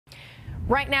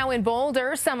Right now in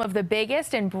Boulder, some of the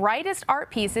biggest and brightest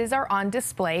art pieces are on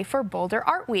display for Boulder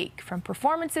Art Week. From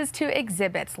performances to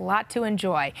exhibits, a lot to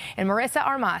enjoy. And Marissa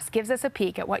Armas gives us a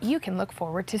peek at what you can look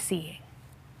forward to seeing.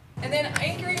 And then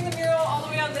anchoring the mural all the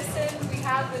way on this end, we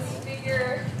have this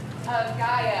figure of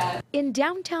Gaia. In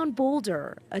downtown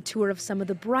Boulder, a tour of some of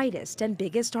the brightest and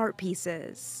biggest art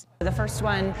pieces. The first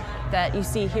one that you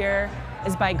see here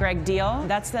is by Greg Deal.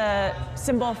 That's the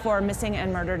symbol for missing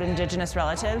and murdered Indigenous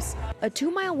relatives. A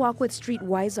 2-mile walk with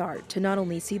Streetwise Art to not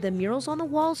only see the murals on the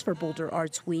walls for Boulder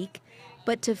Arts Week,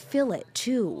 but to fill it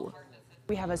too.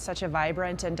 We have such a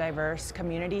vibrant and diverse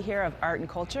community here of art and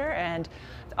culture, and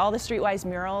all the Streetwise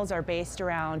murals are based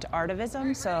around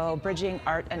artivism, so bridging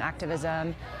art and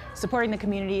activism, supporting the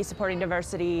community, supporting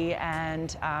diversity,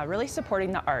 and really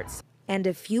supporting the arts. And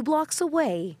a few blocks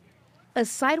away, a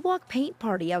sidewalk paint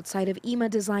party outside of EMA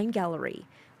Design Gallery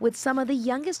with some of the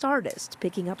youngest artists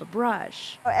picking up a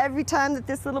brush. Every time that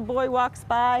this little boy walks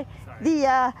by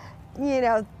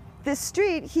this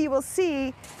street, he will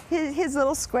see his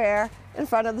little square in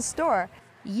front of the store.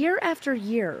 Year after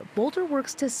year, Boulder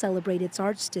works to celebrate its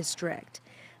arts district,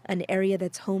 an area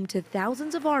that's home to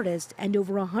thousands of artists and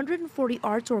over 140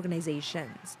 arts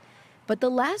organizations. But the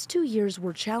last 2 years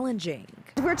were challenging.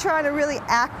 We're trying to really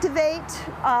activate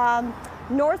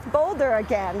North Boulder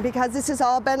again because this has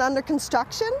all been under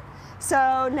construction.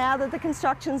 So now that the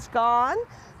construction's gone,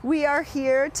 we are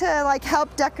here to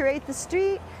help decorate the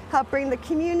street, help bring the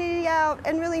community out,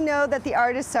 and really know that the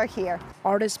artists are here.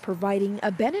 Artists providing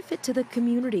a benefit to the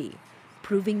community,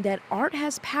 proving that art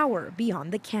has power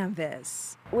beyond the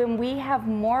canvas. When we have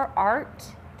more art,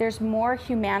 there's more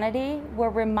humanity. We're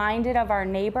reminded of our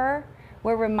neighbor.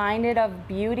 We're reminded of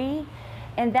beauty,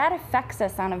 and that affects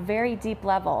us on a very deep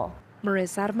level.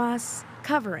 Marissa Armas,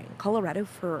 covering Colorado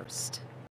First.